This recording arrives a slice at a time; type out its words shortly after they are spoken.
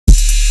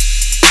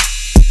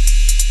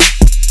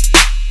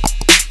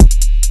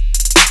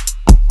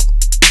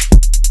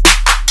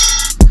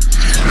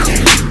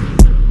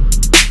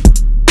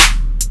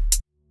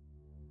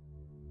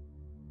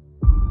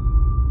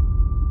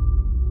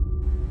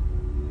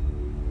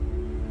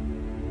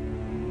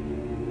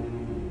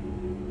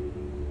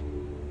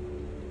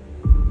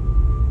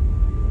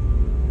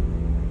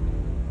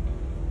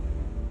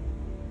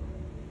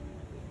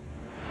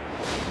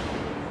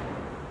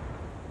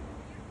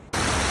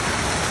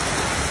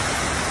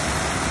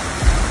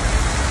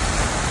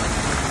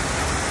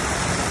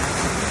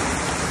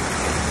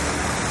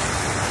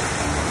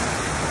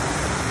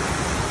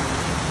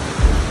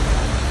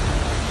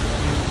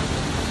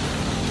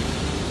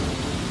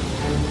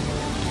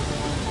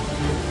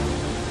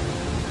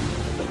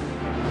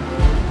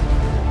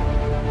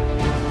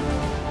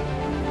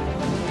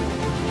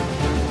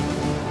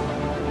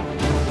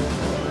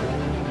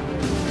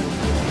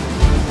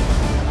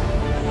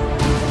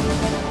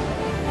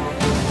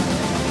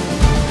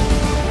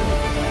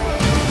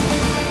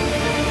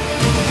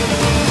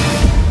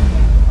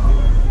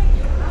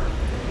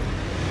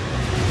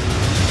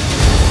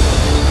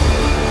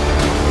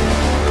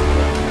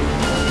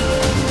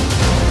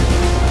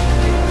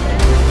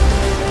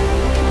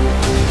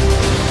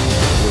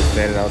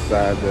standing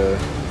outside the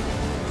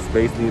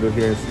Space Needle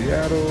here in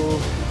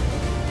Seattle.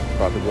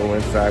 About to go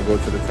inside, go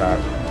to the top.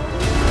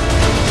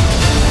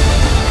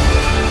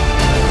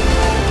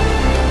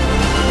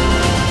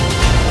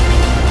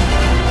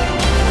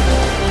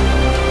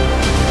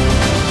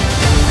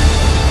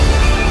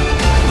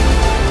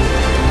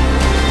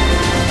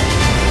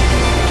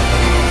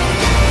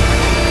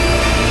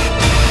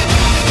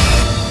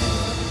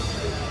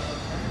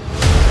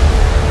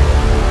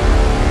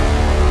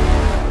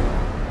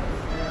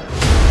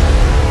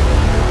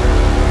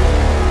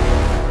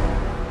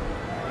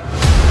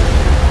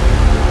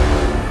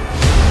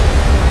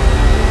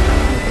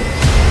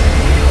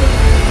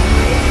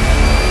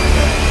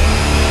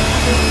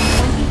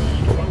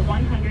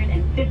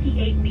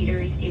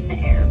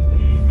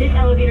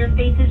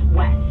 Faces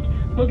west,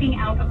 looking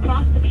out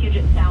across the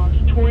Puget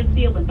Sound towards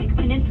the Olympic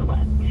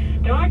Peninsula.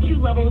 There are 2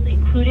 levels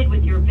included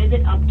with your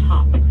visit up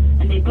top,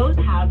 and they both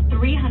have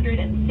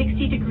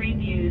 360-degree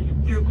views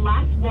through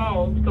glass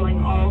walls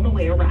going all the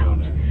way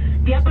around.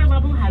 The upper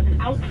level has an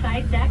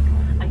outside deck,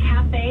 a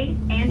cafe,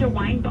 and a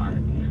wine bar.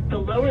 The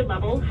lower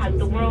level has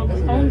the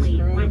world's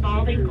only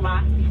revolving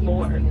glass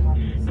floor.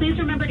 Please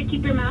remember to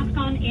keep your mask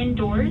on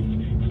indoors.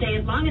 Stay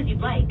as long as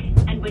you'd like,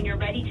 and when you're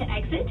ready to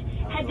exit,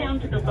 head down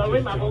to the lower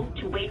level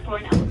to wait for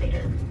an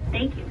elevator.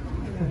 Thank you.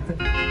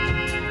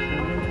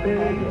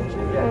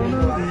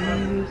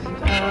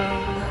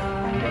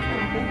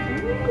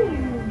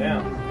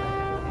 Down.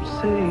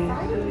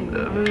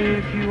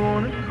 If you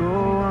wanna go,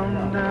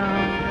 I'm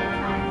down.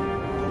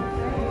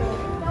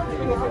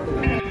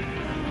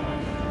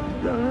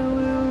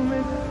 We'll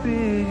make a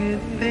bigger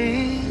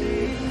thing.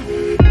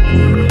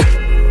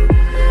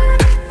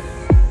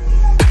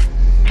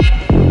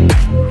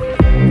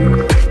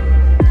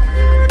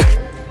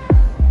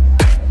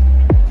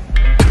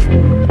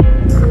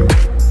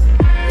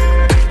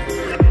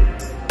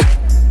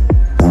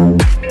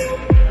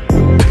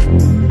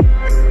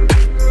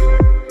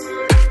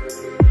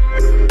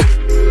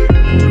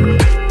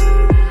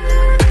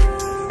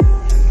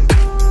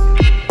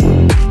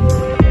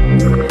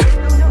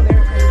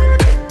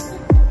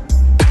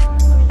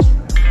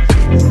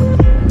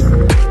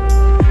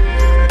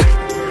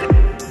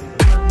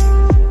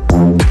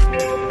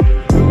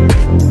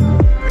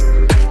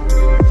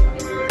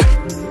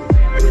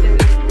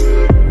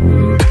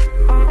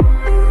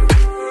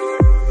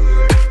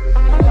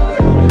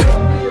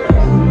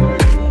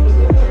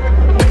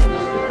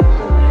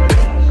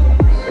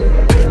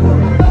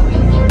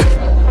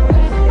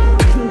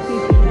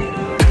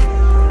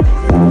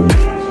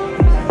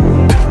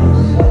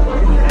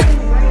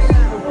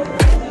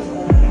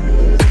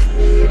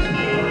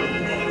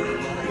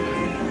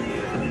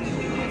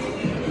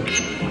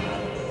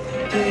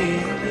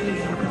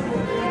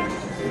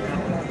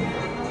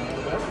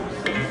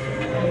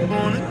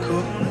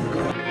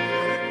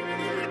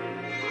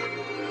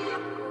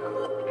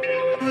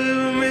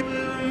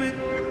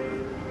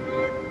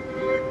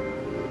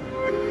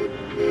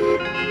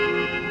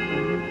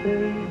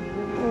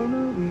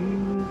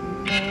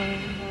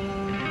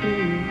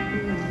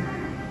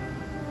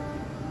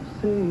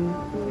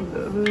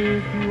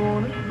 If you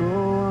wanna go,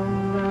 I'm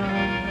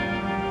down.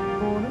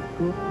 Wanna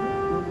go.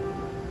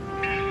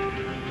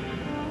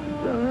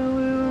 Darling,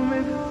 we'll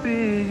make a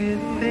bigger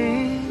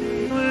thing.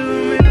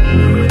 We'll make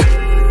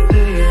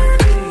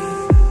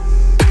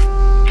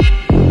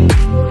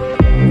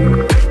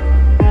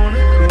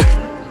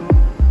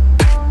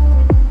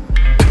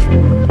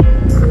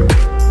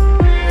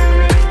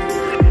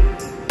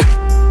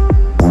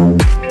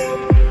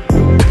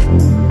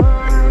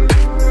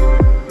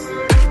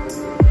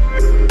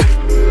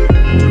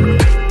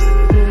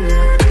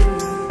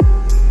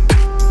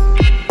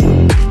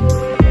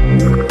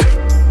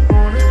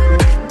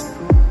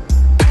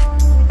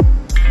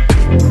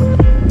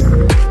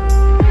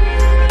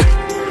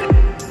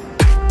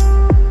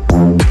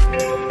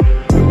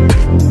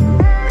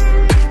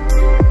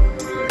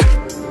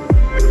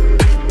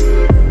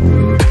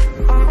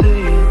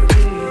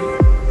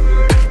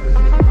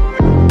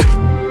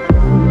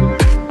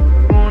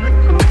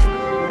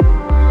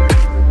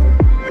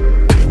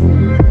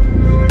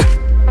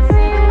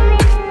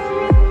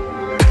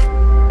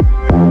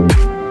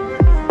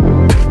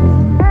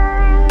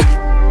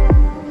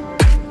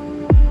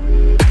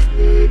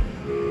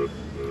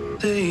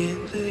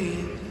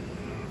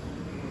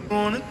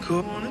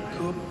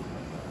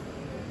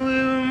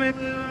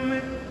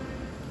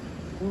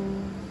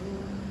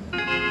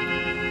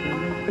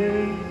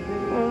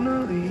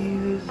wanna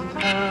leave this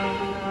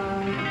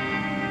town.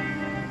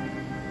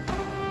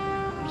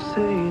 I'm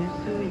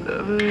saying,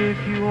 lover, if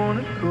you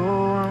wanna go,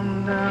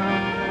 I'm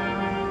down.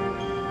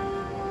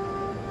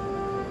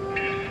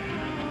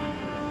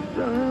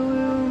 Darling,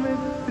 we'll make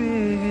a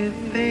bigger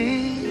thing.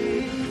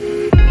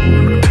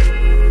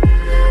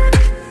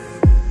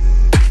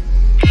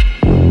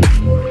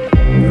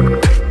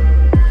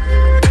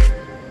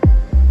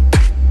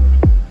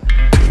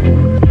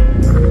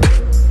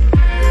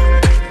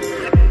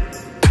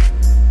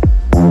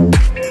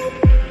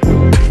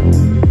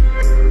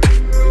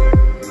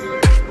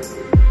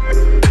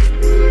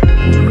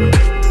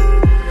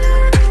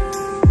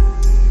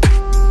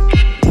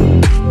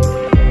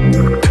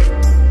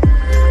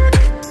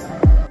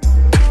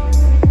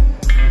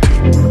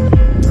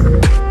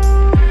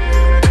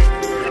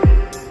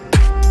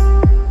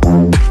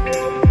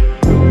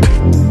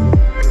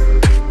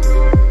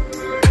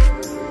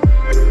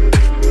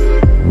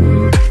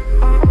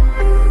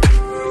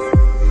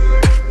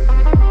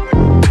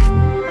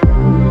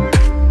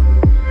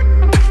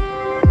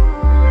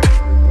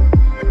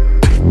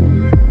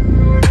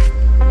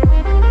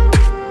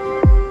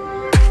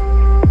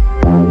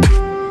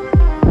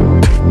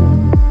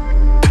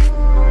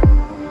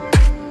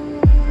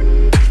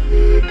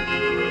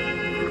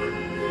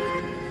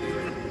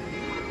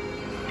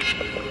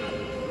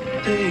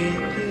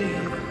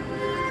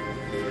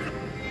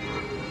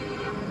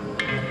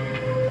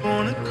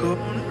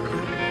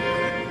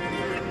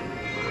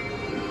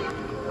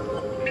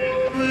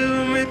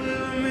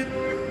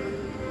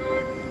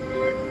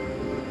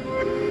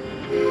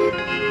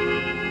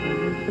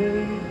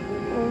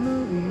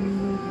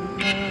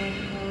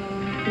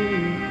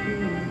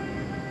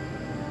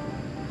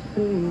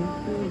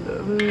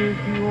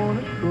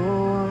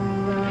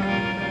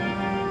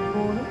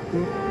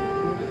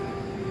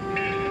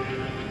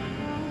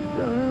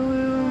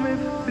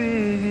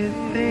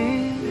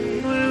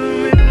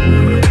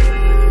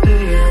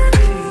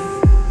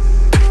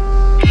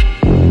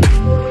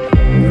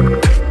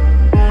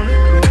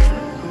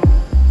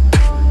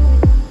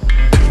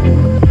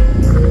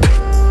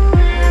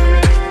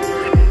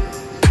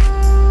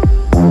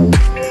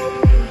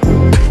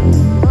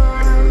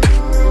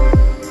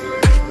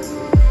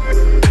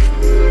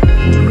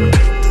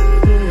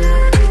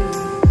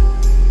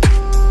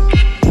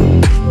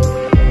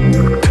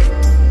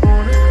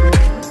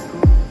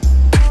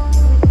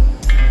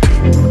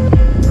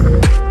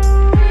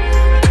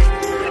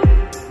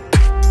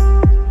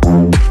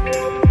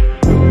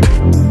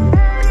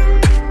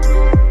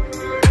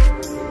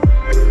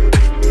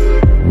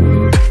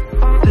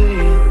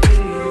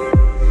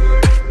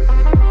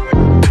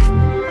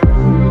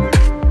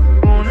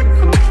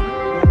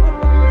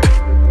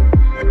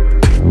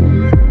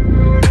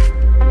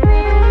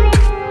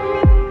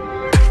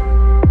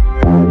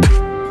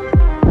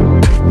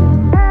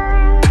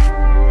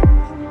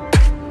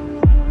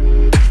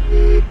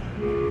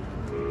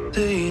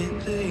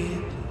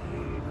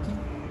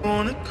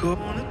 Walking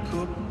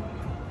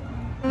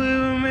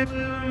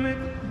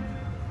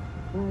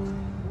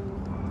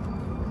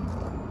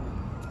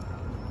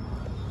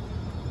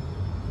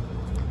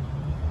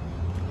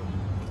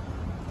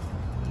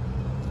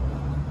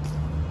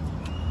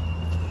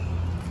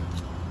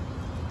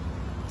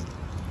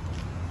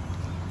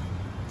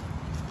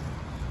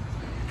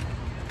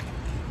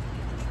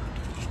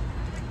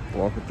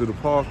through the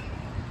park.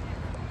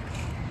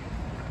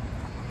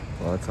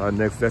 On to our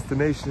next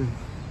destination.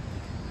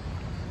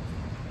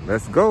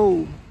 Let's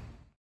go.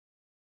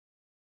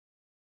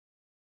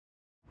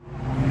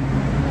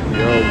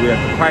 We're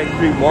at the Pike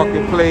Street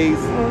Marketplace.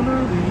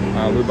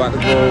 We're about to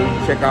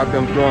go check out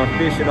them throwing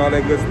fish and all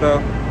that good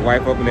stuff. The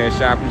wife up in there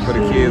shopping for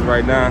the kids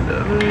right now.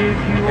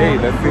 Hey,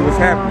 let's see what's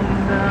happening.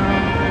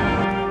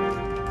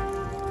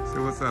 See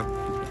what's up.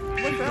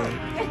 What's up?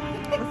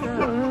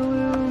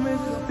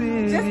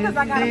 Just because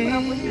I gotta put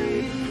up with you.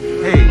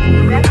 Hey,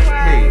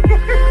 hey.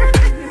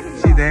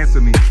 She danced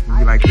with me.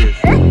 Be like this.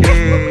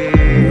 Hey,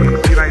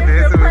 she like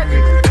dancing with me.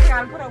 You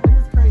gotta put up with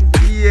his crazy.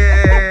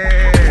 Yeah.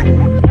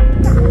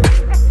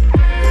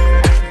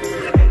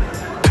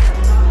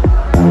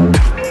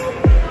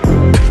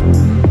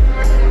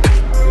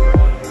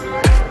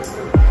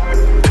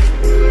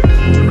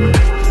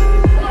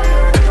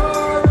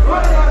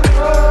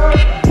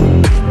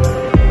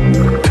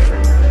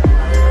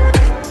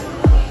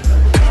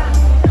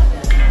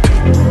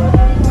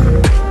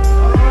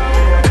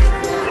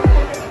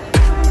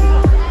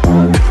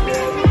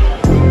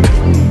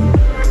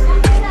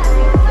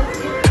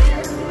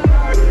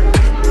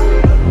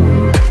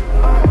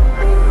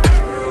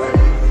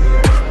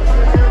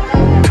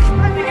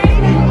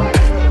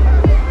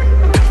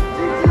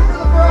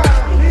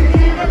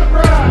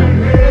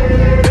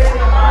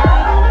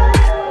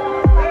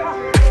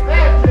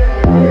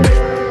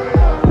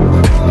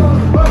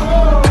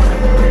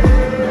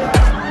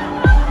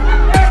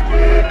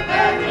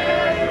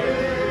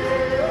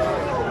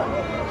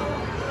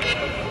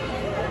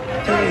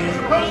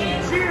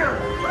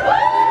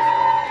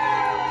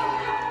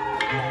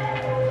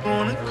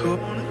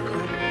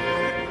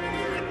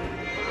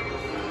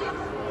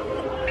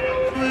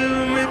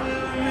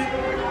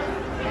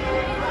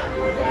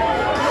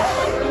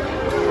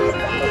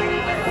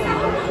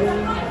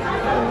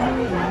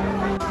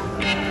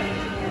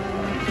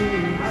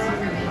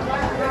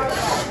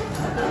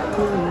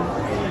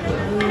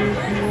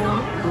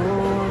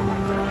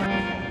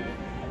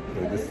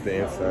 This is the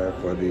inside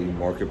for the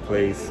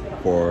marketplace.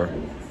 For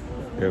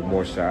there are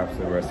more shops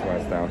and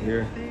restaurants down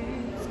here.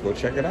 Let's go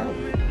check it out.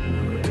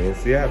 We're in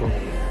Seattle.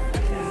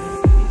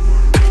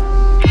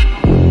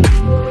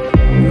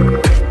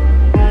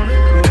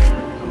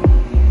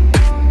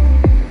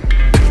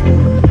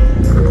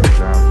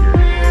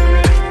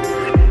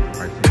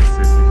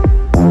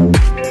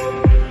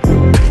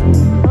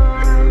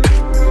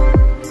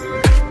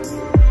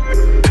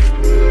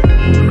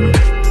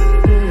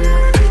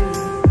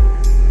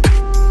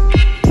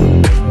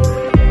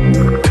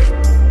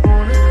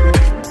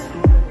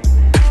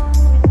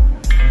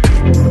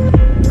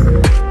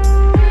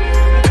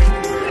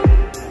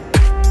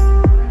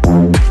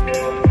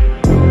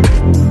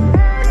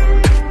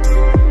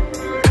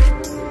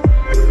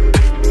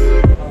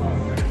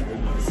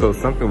 So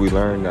something we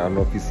learned, I don't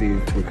know if you see,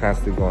 we're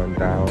constantly going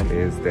down,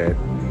 is that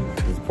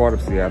there's a part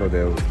of Seattle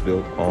that was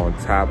built on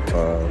top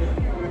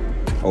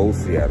of old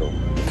Seattle.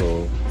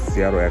 So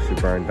Seattle actually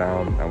burned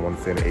down, I want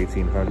to say in the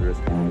 1800s,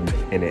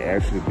 and they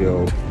actually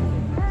built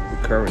the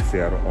current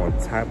Seattle on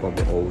top of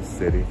the old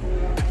city.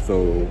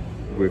 So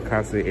we're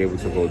constantly able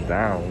to go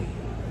down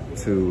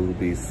to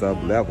the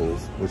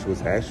sub-levels, which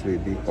was actually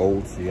the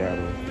old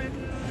Seattle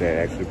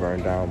that actually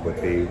burned down, but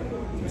they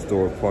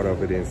restored part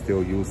of it and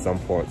still use some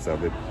parts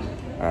of it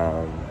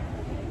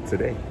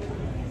today.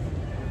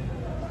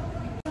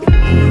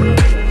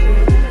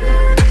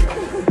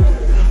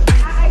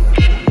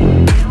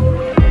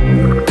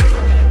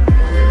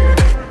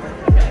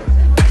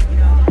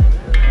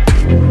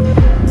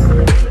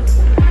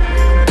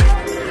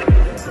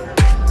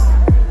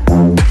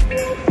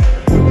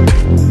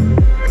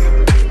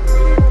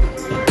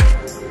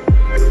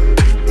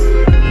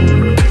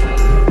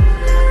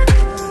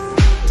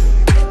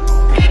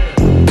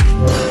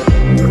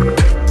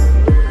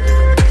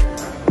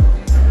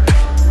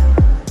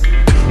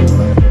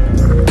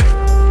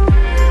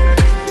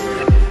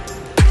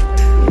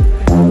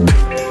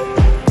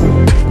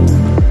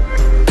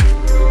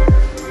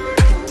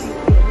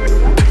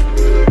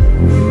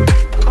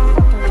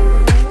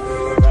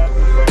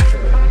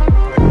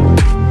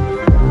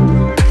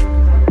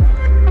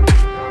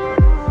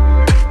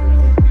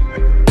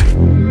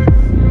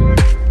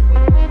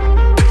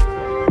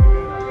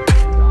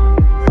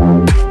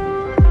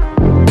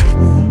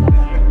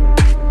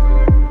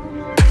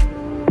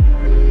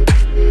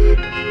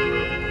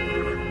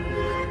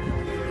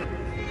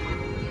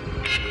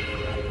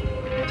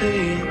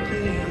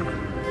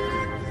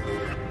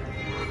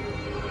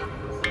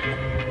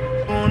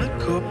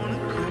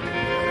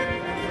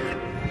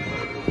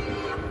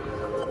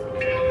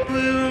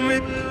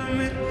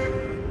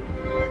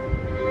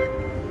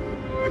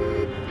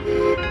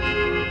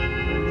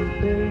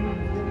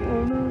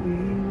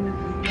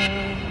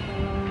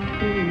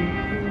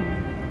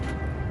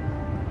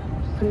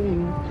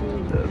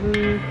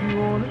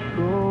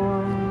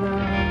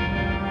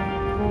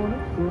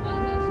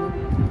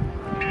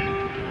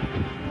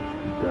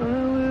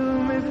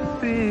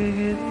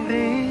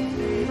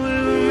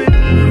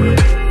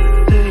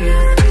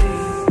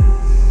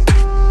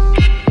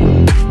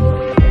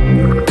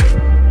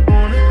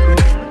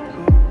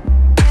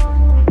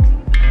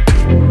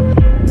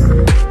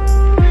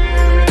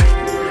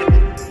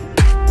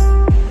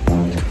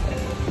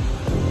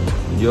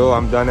 Yo,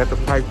 I'm done at the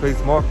Pike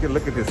Place Market.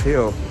 Look at this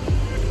hill.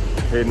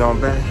 Heading on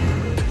back.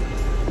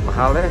 I'll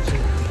holler at you.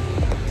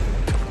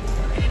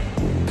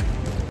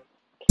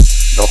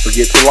 Don't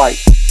forget to like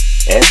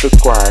and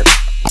subscribe.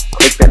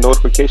 Click that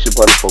notification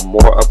button for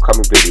more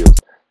upcoming videos.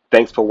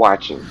 Thanks for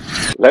watching.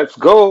 Let's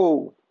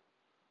go!